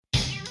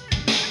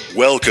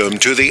Welcome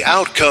to the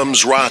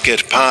Outcomes Rocket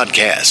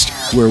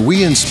podcast, where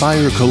we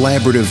inspire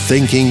collaborative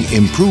thinking,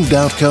 improved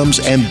outcomes,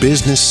 and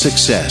business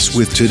success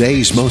with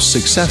today's most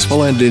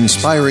successful and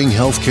inspiring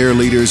healthcare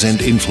leaders and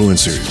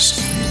influencers.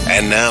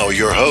 And now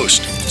your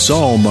host,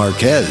 Saul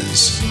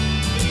Marquez.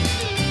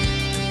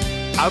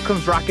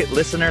 Outcomes Rocket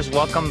listeners,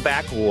 welcome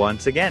back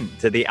once again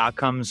to the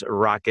Outcomes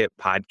Rocket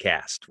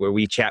podcast, where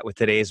we chat with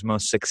today's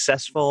most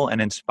successful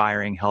and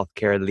inspiring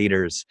healthcare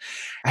leaders.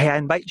 I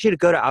invite you to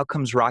go to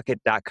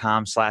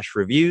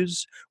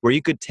outcomesrocket.com/reviews, where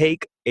you could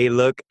take a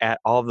look at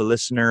all of the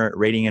listener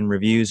rating and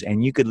reviews,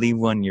 and you could leave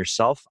one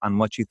yourself on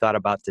what you thought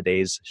about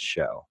today's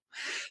show.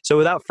 So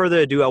without further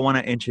ado, I want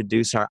to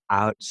introduce our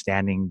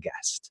outstanding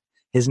guest.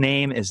 His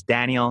name is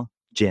Daniel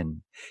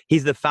Ghinn.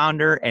 He's the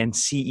founder and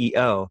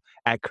CEO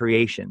at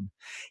Creation.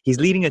 He's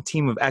leading a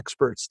team of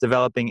experts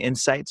developing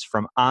insights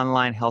from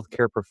online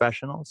healthcare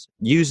professionals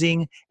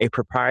using a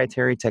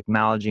proprietary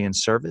technology and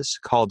service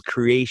called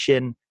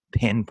Creation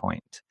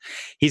Pinpoint.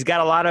 He's got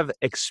a lot of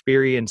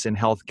experience in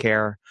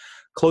healthcare,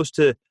 close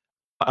to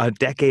a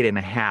decade and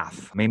a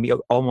half, maybe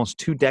almost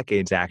 2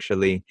 decades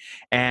actually.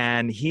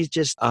 And he's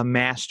just a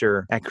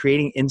master at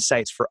creating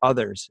insights for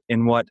others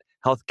in what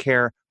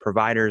healthcare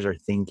providers are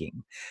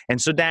thinking.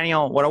 And so,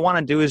 Daniel, what I want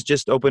to do is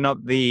just open up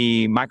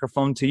the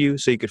microphone to you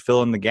so you could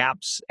fill in the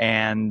gaps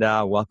and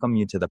welcome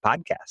you to the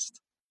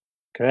podcast.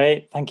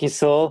 Great. Thank you,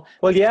 Saul.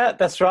 Well, yeah,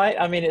 that's right.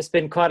 I mean, it's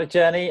been quite a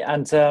journey.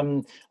 And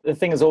the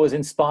thing that's always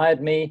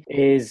inspired me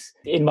is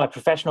in my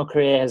professional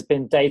career has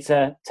been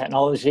data,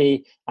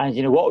 technology, and,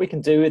 what we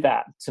can do with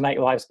that to make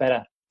lives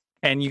better.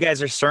 And you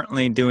guys are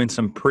certainly doing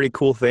some pretty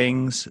cool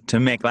things to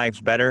make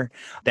lives better.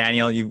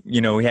 Daniel,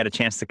 we had a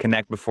chance to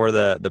connect before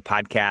the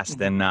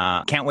podcast and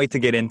can't wait to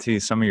get into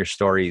some of your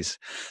stories.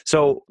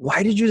 So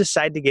why did you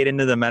decide to get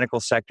into the medical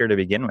sector to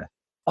begin with?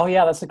 Oh,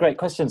 yeah, that's a great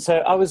question.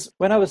 So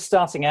when I was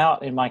starting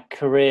out in my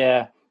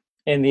career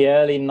in the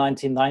early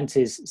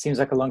 1990s, seems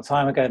like a long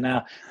time ago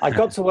now, I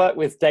got to work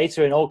with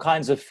data in all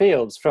kinds of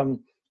fields, from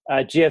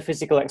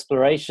geophysical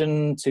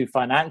exploration to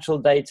financial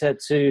data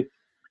to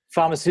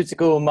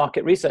pharmaceutical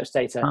market research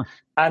data.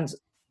 And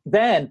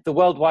then the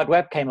World Wide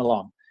Web came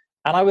along.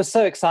 And I was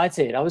so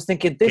excited. I was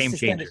thinking, this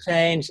is going to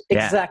change.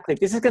 Yeah. Exactly.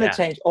 This is going to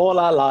change all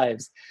our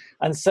lives.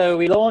 And so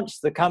we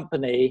launched the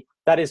company.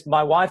 That is,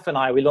 my wife and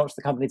I, we launched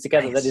the company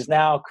together. Nice. That is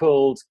now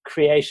called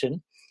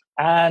Creation.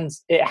 And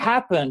it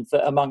happened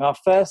that among our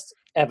first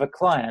ever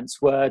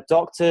clients were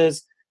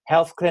doctors,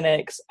 health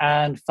clinics,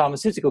 and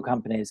pharmaceutical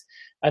companies.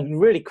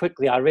 And really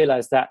quickly, I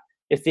realized that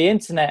if the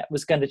internet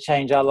was going to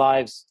change our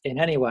lives in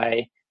any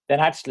way, then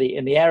actually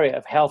in the area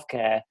of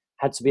healthcare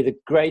had to be the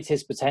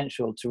greatest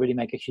potential to really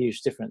make a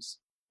huge difference.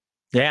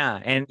 Yeah,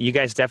 and you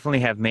guys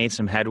definitely have made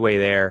some headway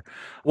there.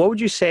 What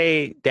would you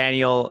say,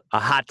 Daniel, a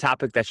hot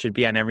topic that should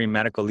be on every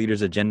medical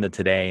leader's agenda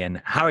today,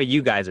 and how are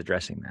you guys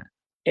addressing that?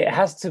 It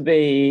has to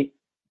be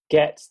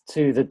get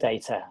to the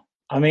data.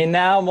 I mean,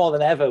 now more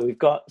than ever, we've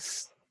got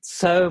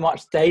so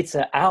much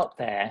data out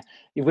there.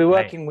 We're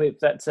working with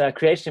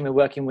Creation. We're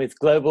working with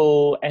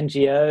global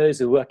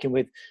NGOs. We're working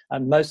with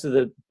most of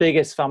the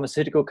biggest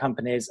pharmaceutical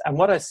companies. And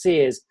what I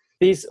see is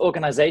these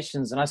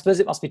organizations, and I suppose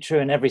it must be true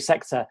in every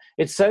sector,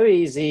 it's so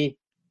easy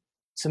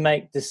to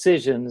make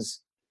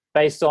decisions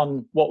based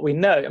on what we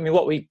know. I mean,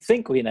 what we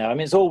think we know. I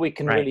mean, it's all we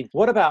can really.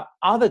 What about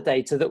other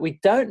data that we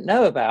don't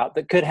know about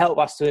that could help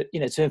us to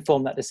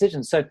inform that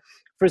decision? So,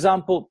 for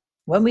example,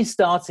 when we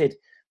started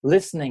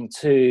listening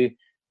to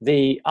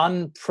the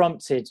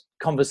unprompted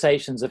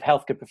conversations of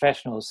healthcare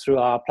professionals through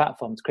our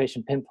platform,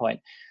 Creation Pinpoint,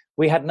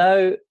 we had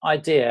no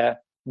idea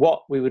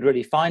what we would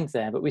really find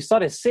there. But we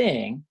started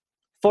seeing,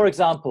 for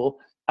example,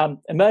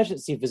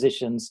 emergency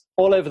physicians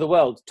all over the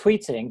world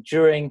tweeting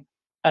during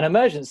an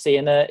emergency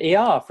in an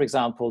ER, for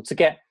example, to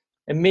get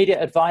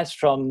immediate advice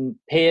from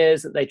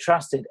peers that they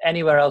trusted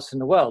anywhere else in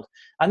the world.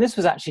 And this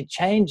was actually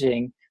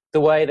changing the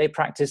way they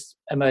practiced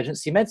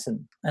emergency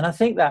medicine. And I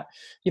think that,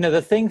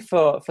 the thing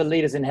for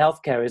leaders in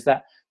healthcare is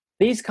that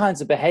these kinds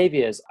of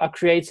behaviors are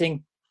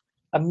creating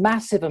a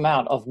massive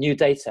amount of new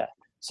data.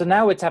 So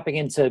now we're tapping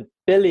into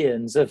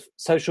billions of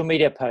social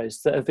media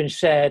posts that have been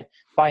shared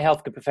by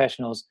healthcare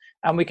professionals.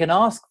 And we can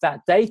ask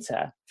that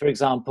data, for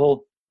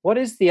example, what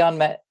is the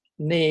unmet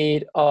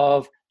need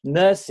of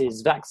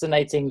nurses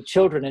vaccinating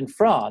children in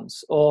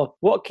France? Or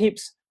what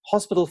keeps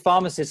hospital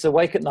pharmacists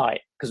awake at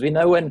night? Because we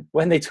know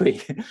when they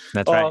tweet.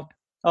 That's right.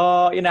 Or,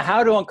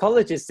 how do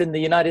oncologists in the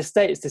United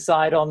States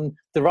decide on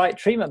the right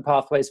treatment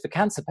pathways for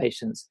cancer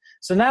patients?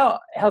 So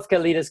now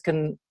healthcare leaders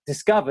can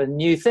discover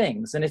new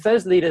things. And if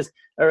those leaders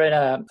are in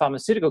a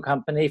pharmaceutical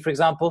company, for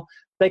example,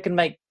 they can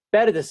make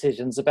better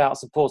decisions about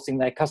supporting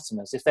their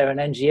customers. If they're an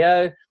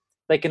NGO,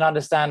 they can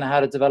understand how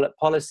to develop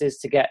policies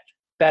to get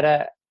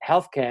better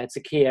healthcare to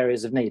key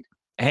areas of need.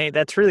 Hey,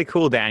 that's really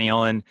cool,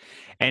 Daniel. And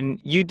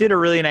you did a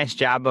really nice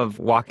job of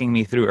walking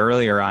me through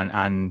earlier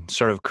on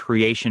sort of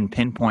Creation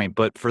Pinpoint.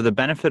 But for the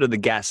benefit of the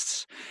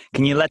guests,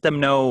 can you let them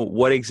know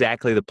what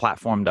exactly the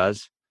platform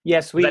does?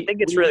 Yes, I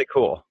think it's really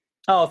cool.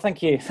 Oh,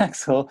 thank you.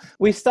 Thanks, Saul.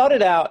 We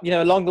started out,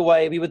 along the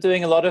way, we were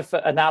doing a lot of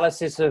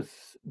analysis of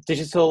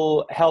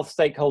digital health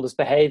stakeholders'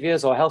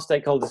 behaviors or health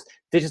stakeholders'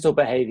 digital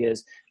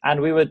behaviors.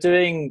 And we were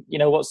doing,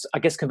 what's, I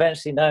guess,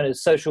 conventionally known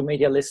as social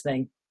media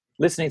listening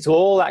to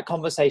all that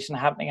conversation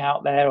happening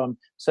out there on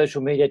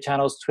social media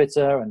channels,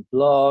 Twitter and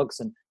blogs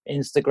and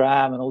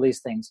Instagram and all these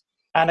things.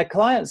 And a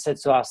client said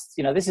to us,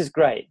 this is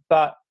great,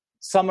 but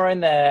somewhere in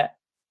there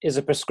is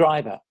a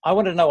prescriber. I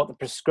want to know what the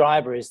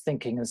prescriber is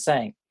thinking and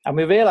saying. And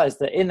we realized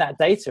that in that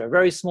data, a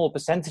very small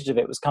percentage of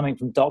it was coming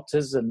from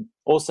doctors and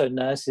also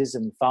nurses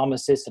and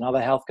pharmacists and other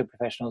healthcare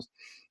professionals.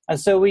 And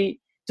so we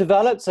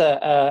developed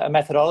a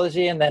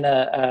methodology and then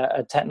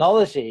a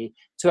technology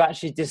to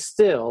actually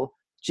distill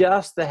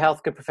just the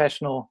healthcare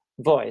professional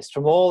voice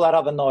from all that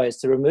other noise,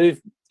 to remove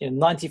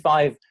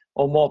 95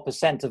 or more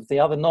 % of the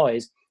other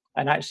noise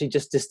and actually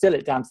just distill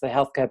it down to the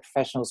healthcare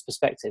professional's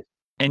perspective.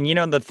 And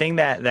the thing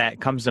that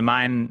comes to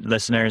mind,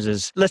 listeners,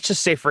 is let's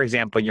just say, for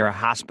example, you're a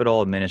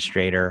hospital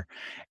administrator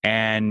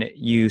and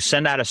you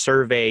send out a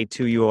survey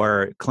to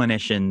your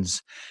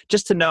clinicians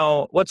just to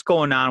know what's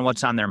going on,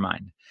 what's on their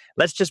mind.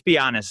 Let's just be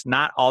honest,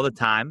 not all the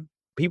time.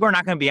 People are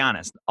not going to be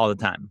honest all the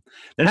time.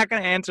 They're not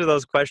going to answer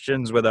those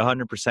questions with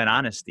 100%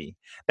 honesty.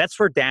 That's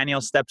where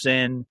Daniel steps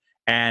in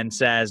and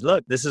says,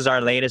 look, this is our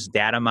latest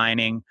data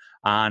mining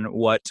on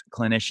what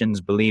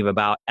clinicians believe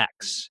about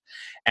X.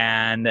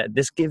 And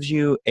this gives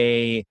you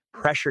a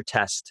pressure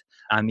test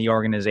on the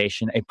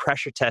organization, a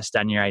pressure test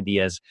on your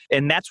ideas.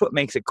 And that's what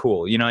makes it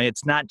cool.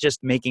 It's not just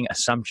making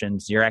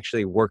assumptions. You're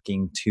actually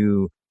working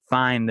to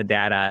find the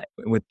data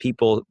with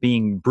people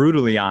being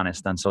brutally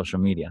honest on social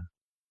media.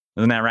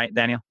 Isn't that right,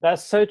 Daniel?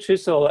 That's so true,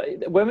 Saul.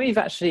 When we've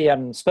actually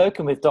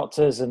spoken with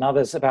doctors and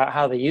others about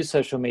how they use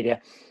social media,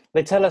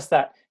 they tell us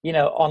that,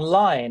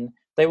 online,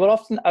 they will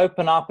often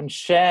open up and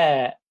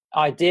share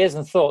ideas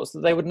and thoughts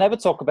that they would never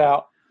talk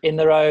about in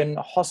their own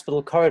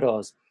hospital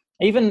corridors.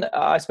 Even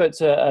I spoke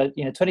to a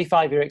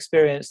 25-year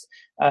experienced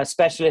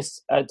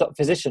specialist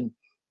physician,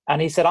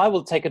 and he said, I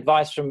will take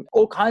advice from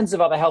all kinds of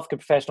other healthcare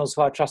professionals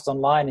who I trust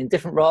online in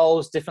different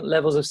roles, different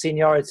levels of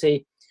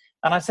seniority.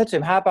 And I said to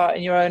him, how about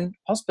in your own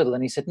hospital?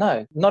 And he said,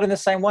 no, not in the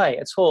same way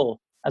at all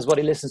as what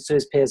he listens to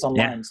his peers online.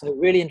 Yeah. So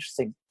really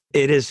interesting.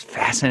 It is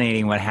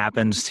fascinating what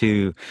happens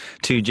to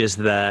just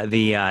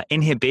the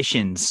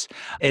inhibitions.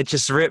 It's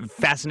just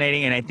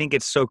fascinating, and I think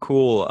it's so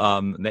cool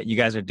that you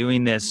guys are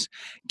doing this.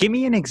 Give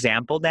me an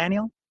example,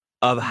 Daniel,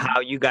 of how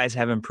you guys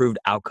have improved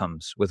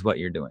outcomes with what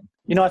you're doing.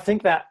 I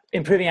think that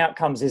improving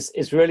outcomes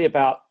is really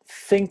about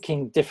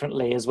thinking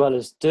differently as well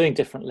as doing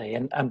differently.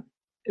 And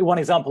one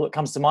example that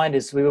comes to mind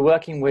is we were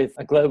working with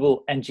a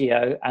global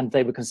NGO, and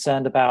they were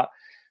concerned about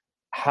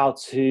how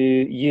to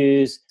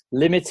use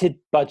limited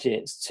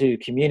budgets to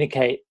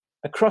communicate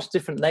across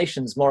different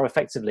nations more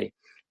effectively.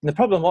 And the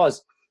problem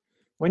was,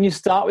 when you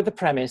start with the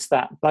premise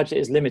that budget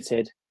is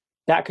limited,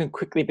 that can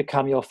quickly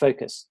become your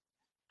focus.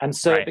 And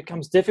so It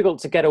becomes difficult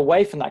to get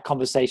away from that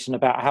conversation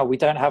about how we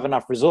don't have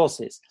enough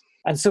resources.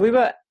 And so we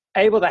were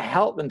able to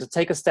help them to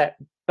take a step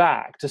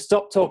back, to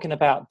stop talking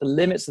about the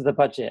limits of the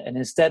budget and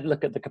instead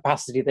look at the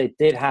capacity they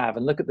did have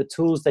and look at the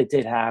tools they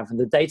did have and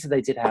the data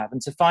they did have,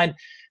 and to find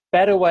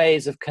better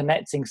ways of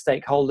connecting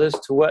stakeholders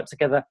to work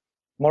together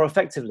more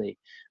effectively.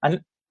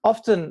 And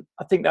often,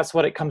 I think that's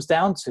what it comes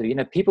down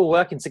to. People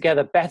working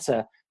together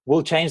better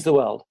will change the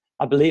world.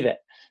 I believe it.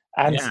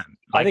 And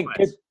I think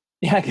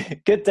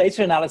good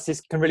data analysis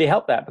can really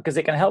help that, because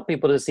it can help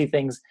people to see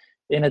things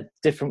in a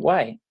different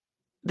way.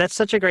 That's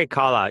such a great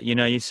call out.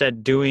 You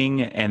said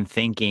doing and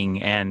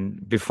thinking,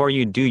 and before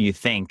you do, you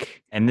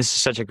think. And this is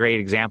such a great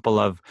example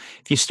of,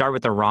 if you start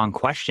with the wrong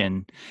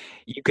question,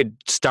 you could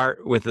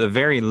start with a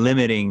very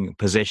limiting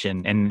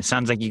position. And it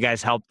sounds like you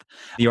guys help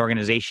the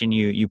organization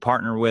you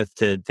partner with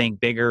to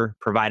think bigger,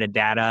 provided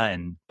data,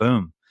 and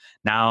boom.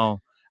 Now,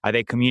 are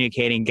they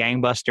communicating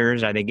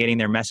gangbusters? Are they getting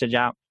their message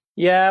out?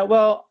 Yeah,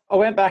 well, I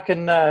went back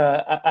and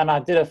I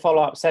did a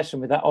follow-up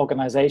session with that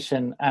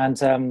organization,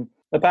 and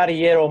about a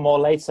year or more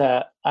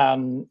later,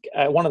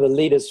 one of the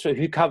leaders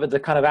who covered the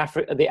kind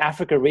of the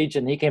Africa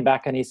region, he came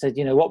back and he said,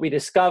 what we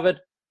discovered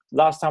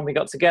last time we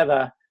got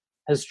together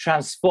has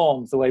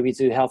transformed the way we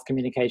do health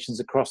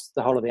communications across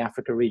the whole of the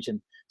Africa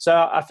region. So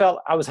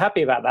I was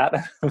happy about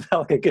that. It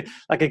felt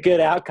like a good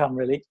outcome,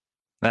 really.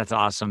 That's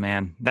awesome,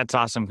 man. That's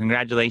awesome.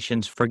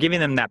 Congratulations for giving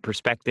them that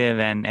perspective,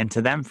 and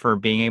to them for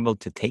being able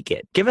to take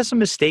it. Give us a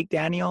mistake,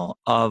 Daniel,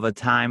 of a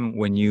time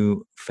when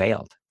you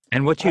failed.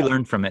 And what you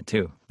learned from it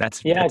too.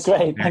 That's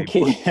great. Thank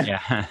you.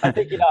 Yeah. I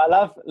think, I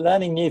love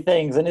learning new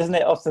things. And isn't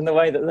it often the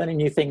way that learning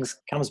new things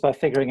comes by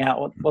figuring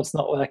out what's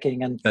not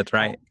working? And that's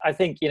right. I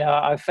think,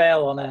 I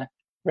fail on a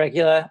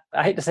regular,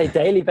 I hate to say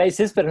daily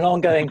basis, but an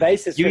ongoing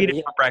basis. You eat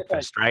it for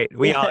breakfast, right?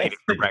 We all eat it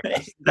for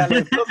breakfast.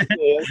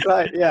 That's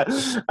right. Yeah.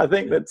 I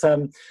think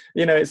that,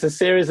 it's a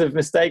series of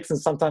mistakes and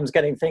sometimes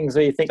getting things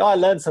where you think, I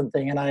learned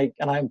something and I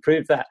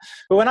improved that.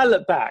 But when I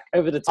look back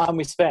over the time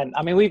we spent,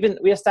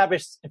 we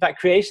established, in fact,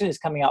 Creation is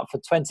coming up for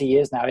 20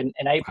 years now. In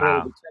April,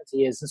 it'll be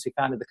 20 years since we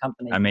founded the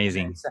company.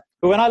 Amazing.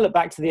 But when I look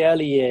back to the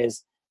early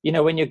years,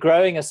 when you're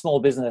growing a small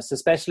business,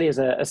 especially as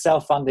a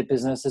self-funded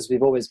business, as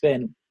we've always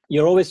been,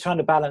 you're always trying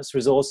to balance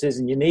resources,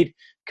 and you need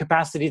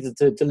capacity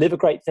to deliver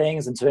great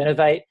things and to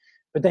innovate.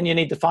 But then you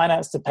need the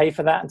finance to pay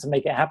for that and to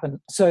make it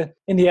happen. So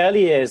in the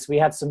early years, we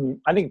had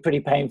some, I think, pretty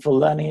painful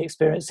learning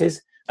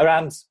experiences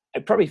around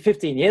probably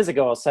 15 years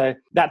ago or so.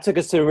 That took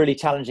us to a really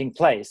challenging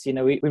place.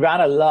 We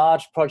ran a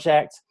large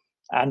project,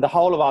 and the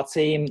whole of our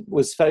team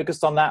was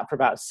focused on that for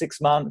about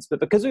 6 months. But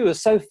because we were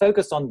so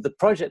focused on the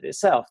project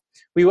itself,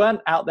 we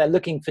weren't out there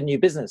looking for new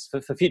business,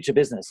 for future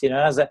business.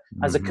 As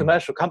a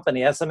commercial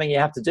company, that's something you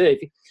have to do.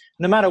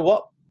 No matter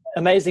what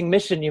amazing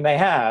mission you may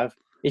have,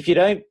 if you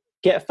don't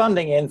get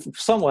funding in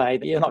some way,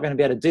 you're not going to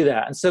be able to do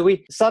that. And so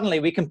we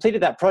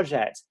completed that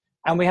project,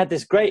 and we had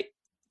this great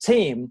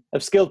team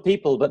of skilled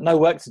people, but no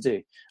work to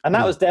do. And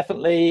that was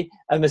definitely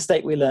a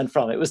mistake we learned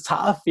from. It was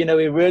tough. We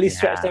really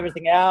stretched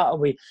everything out,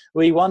 and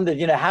we wondered,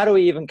 how do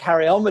we even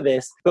carry on with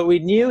this? But we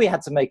knew we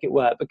had to make it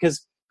work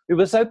because we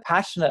were so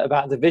passionate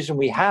about the vision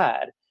we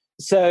had.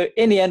 So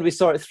in the end, we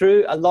saw it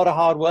through. A lot of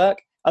hard work,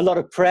 a lot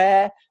of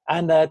prayer.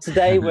 And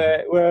today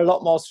we're a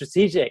lot more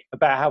strategic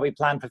about how we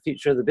plan for the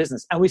future of the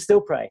business. And we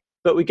still pray,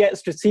 but we get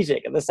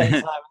strategic at the same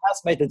time. And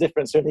that's made the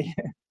difference, really.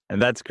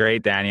 And that's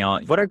great, Daniel.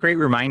 What a great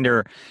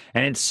reminder.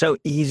 And it's so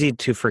easy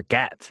to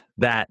forget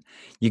that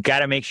you got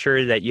to make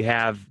sure that you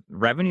have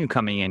revenue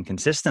coming in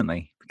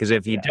consistently. Because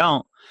if you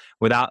don't,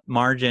 without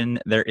margin,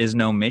 there is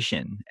no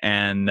mission.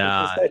 And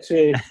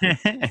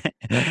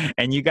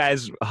and you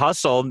guys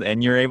hustled,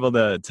 and you're able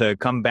to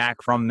come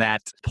back from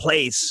that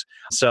place.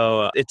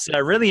 So it's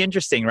really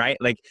interesting, right?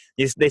 Like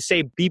they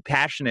say, be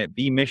passionate,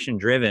 be mission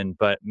driven.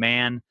 But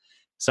man,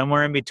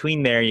 somewhere in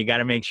between there, you got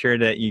to make sure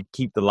that you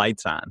keep the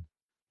lights on.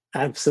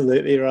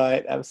 Absolutely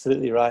right.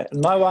 Absolutely right. And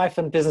my wife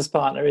and business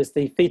partner is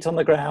the feet on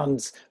the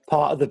ground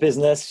part of the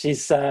business.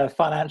 She's a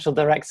financial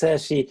director.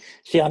 She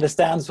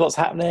understands what's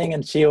happening,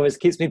 and she always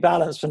keeps me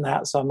balanced from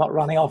that. So I'm not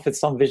running off with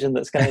some vision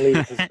that's going to lead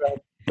us astray.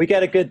 We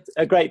get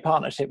a great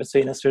partnership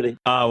between us, really.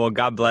 Oh, well,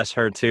 God bless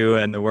her too,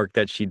 and the work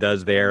that she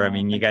does there. I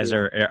mean, you guys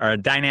are a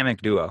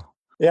dynamic duo.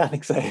 Yeah, I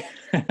think so.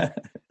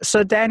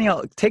 So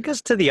Daniel, take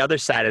us to the other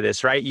side of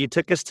this, right? You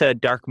took us to a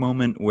dark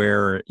moment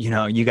where,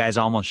 you guys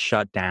almost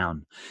shut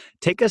down.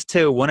 Take us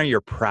to one of your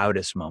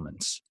proudest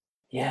moments.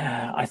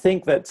 Yeah, I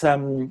think that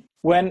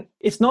when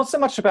it's not so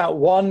much about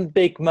one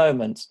big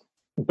moment,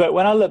 but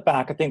when I look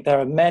back, I think there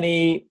are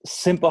many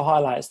simple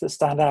highlights that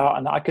stand out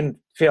and that I can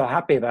feel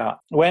happy about.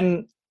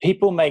 When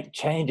people make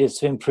changes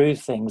to improve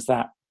things,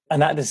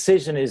 and that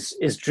decision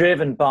is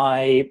driven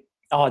by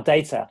our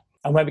data.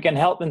 And when we can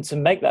help them to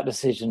make that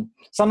decision,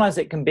 sometimes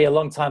it can be a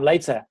long time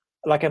later.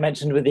 Like I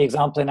mentioned with the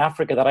example in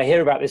Africa that I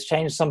hear about, this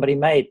change somebody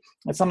made.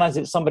 And sometimes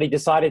it's somebody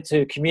decided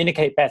to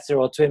communicate better,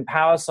 or to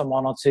empower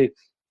someone, or to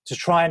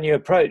try a new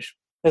approach.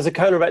 There's a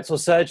colorectal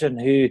surgeon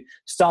who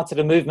started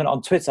a movement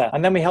on Twitter,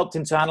 and then we helped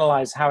him to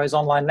analyze how his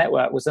online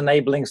network was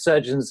enabling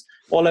surgeons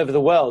all over the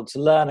world to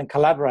learn and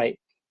collaborate.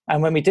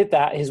 And when we did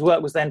that, his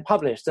work was then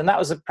published. And that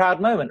was a proud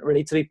moment,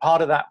 really, to be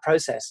part of that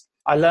process.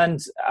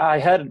 I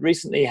heard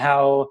recently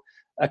how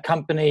a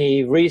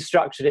company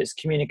restructured its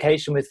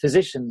communication with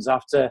physicians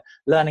after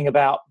learning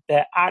about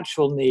their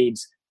actual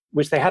needs,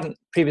 which they hadn't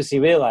previously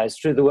realized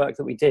through the work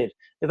that we did.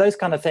 Those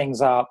kind of things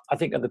are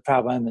the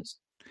proud moments.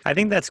 I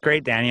think that's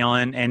great, Daniel.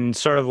 And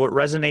sort of what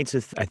resonates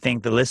with, I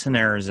think, the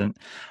listeners and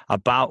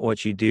about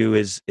what you do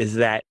is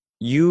that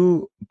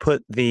you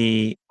put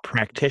the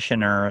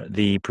practitioner,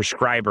 the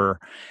prescriber,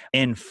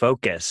 in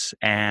focus.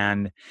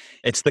 And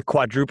it's the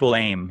quadruple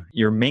aim.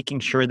 You're making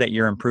sure that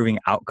you're improving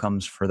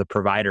outcomes for the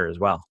provider as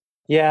well.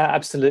 Yeah,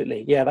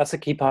 absolutely. Yeah, that's a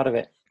key part of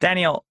it.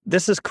 Daniel,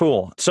 this is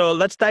cool. So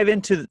let's dive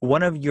into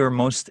one of your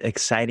most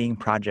exciting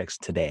projects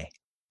today.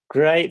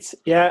 Great.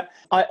 Yeah,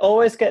 I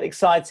always get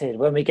excited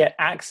when we get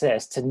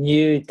access to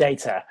new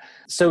data.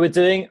 So we're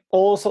doing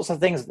all sorts of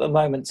things at the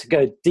moment to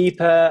go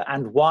deeper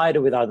and wider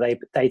with our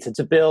data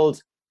to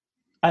build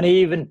an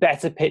even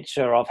better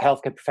picture of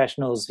healthcare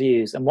professionals'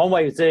 views. And one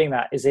way of doing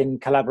that is in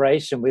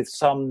collaboration with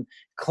some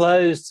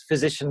closed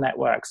physician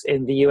networks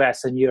in the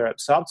US and Europe.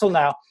 So up till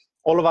now,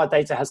 all of our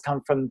data has come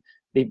from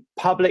the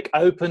public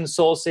open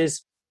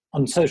sources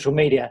on social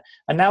media.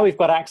 And now we've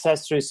got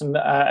access through some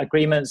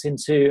agreements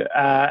into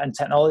and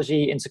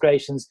technology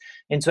integrations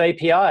into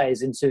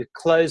APIs, into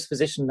closed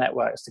physician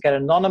networks to get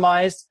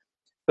anonymized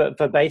but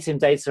verbatim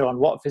data on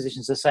what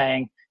physicians are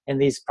saying in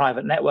these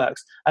private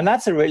networks. And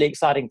that's a really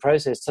exciting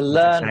process to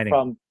learn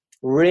from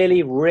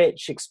really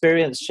rich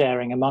experience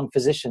sharing among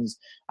physicians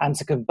and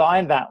to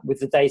combine that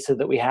with the data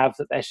that we have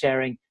that they're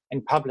sharing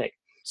in public.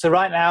 So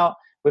right now,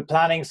 we're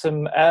planning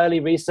some early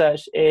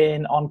research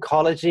in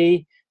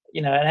oncology,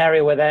 an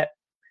area where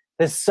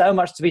there's so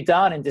much to be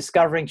done in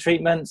discovering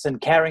treatments and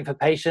caring for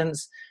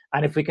patients.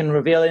 And if we can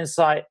reveal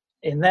insight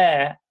in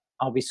there,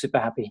 I'll be super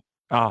happy.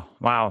 Oh,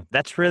 wow.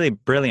 That's really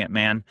brilliant,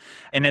 man.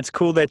 And it's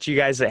cool that you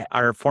guys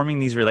are forming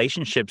these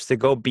relationships to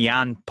go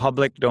beyond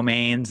public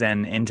domains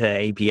and into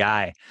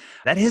API.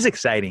 That is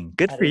exciting.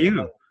 Good for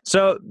you.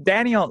 So,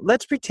 Daniel,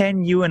 let's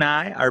pretend you and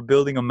I are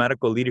building a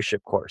medical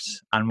leadership course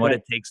on what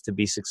it takes to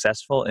be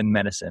successful in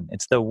medicine.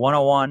 It's the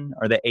 101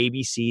 or the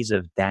ABCs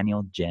of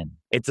Daniel Ghinn.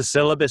 It's a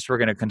syllabus we're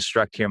going to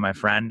construct here, my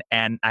friend.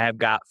 And I have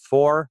got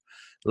 4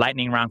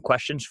 lightning round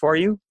questions for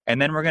you.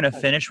 And then we're going to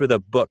finish with a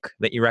book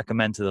that you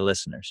recommend to the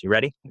listeners. You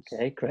ready?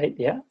 Okay, great.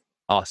 Yeah.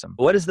 Awesome.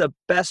 What is the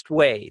best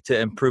way to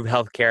improve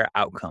healthcare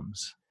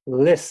outcomes?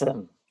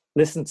 Listen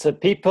to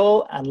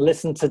people and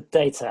listen to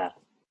data.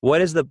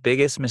 What is the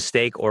biggest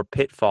mistake or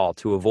pitfall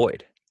to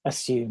avoid?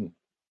 Assume.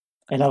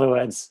 In other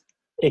words,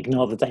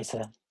 ignore the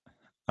data.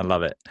 I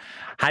love it.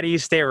 How do you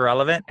stay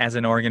relevant as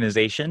an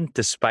organization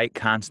despite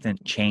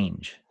constant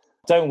change?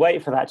 Don't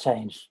wait for that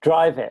change.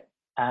 Drive it.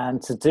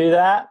 And to do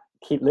that,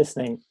 keep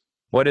listening.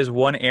 What is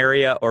one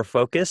area or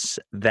focus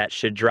that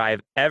should drive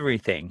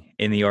everything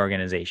in the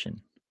organization?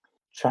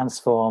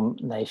 Transform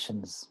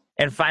nations.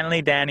 And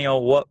finally,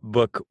 Daniel, what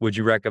book would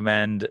you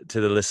recommend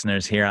to the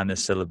listeners here on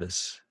this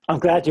syllabus? I'm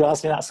glad you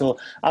asked me that, Saul.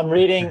 I'm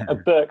reading a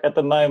book at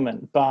the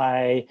moment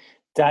by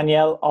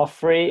Danielle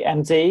Offrey,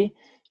 MD.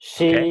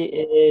 She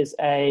is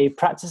a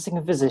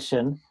practicing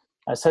physician,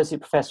 associate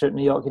professor at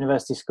New York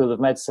University School of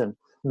Medicine.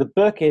 The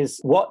book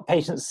is What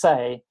Patients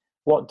Say,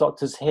 What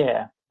Doctors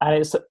Hear. And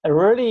it's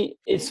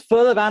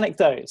full of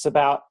anecdotes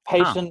about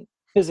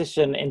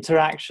patient-physician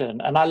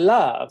interaction. And I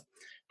love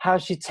how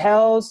she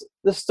tells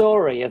the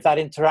story of that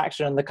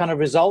interaction and the kind of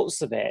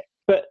results of it.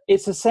 But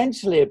it's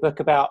essentially a book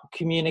about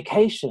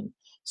communication.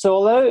 So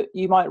although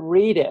you might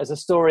read it as a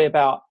story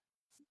about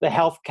the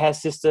healthcare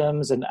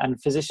systems and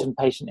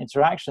physician-patient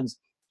interactions,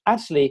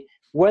 actually,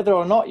 whether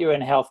or not you're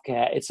in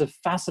healthcare, it's a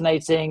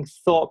fascinating,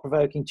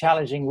 thought-provoking,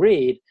 challenging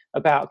read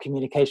about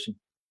communication.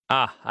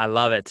 I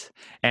love it.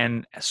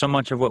 And so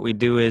much of what we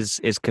do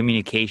is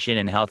communication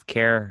in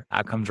healthcare.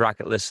 Outcomes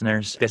Rocket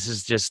listeners, this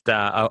is just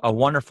a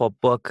wonderful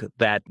book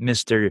that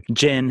Mr.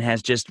 Ghinn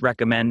has just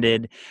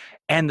recommended.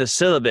 And the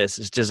syllabus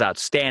is just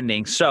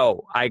outstanding.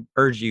 So I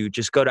urge you,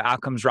 just go to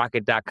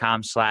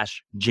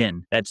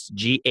outcomesrocket.com/Ghinn. That's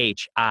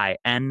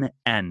Ghinn.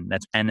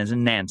 That's N as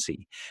in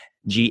Nancy.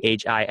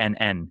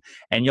 Ghinn.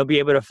 And you'll be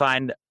able to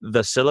find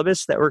the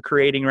syllabus that we're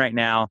creating right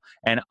now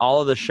and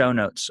all of the show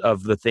notes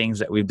of the things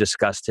that we've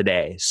discussed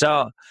today.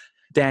 So,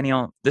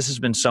 Daniel, this has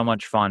been so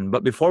much fun.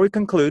 But before we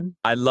conclude,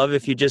 I'd love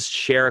if you just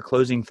share a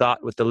closing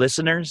thought with the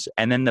listeners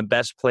and then the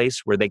best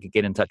place where they could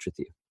get in touch with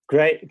you.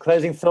 Great.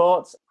 Closing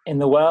thoughts. In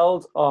the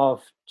world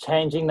of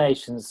changing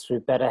nations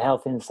through better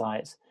health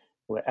insights,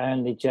 we're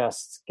only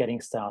just getting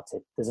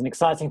started. There's an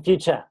exciting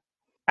future.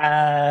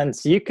 And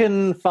you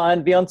can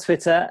find me on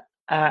Twitter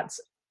at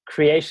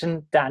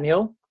Creation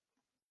Daniel,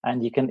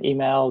 and you can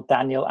email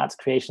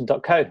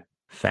daniel@creation.co.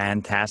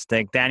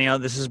 Fantastic. Daniel,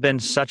 this has been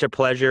such a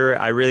pleasure.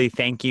 I really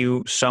thank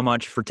you so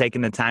much for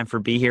taking the time for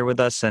be here with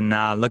us, and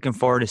looking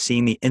forward to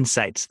seeing the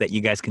insights that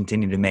you guys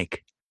continue to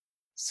make.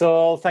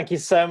 Saul, thank you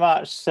so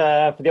much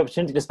for the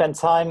opportunity to spend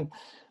time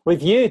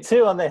with you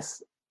too on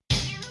this.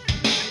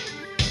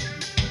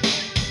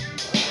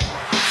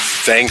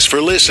 Thanks for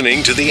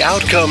listening to the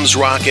Outcomes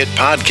Rocket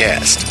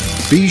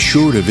podcast. Be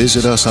sure to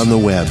visit us on the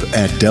web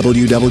at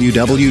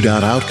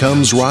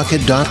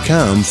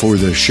www.outcomesrocket.com for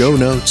the show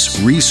notes,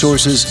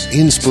 resources,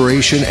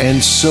 inspiration,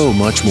 and so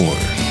much more.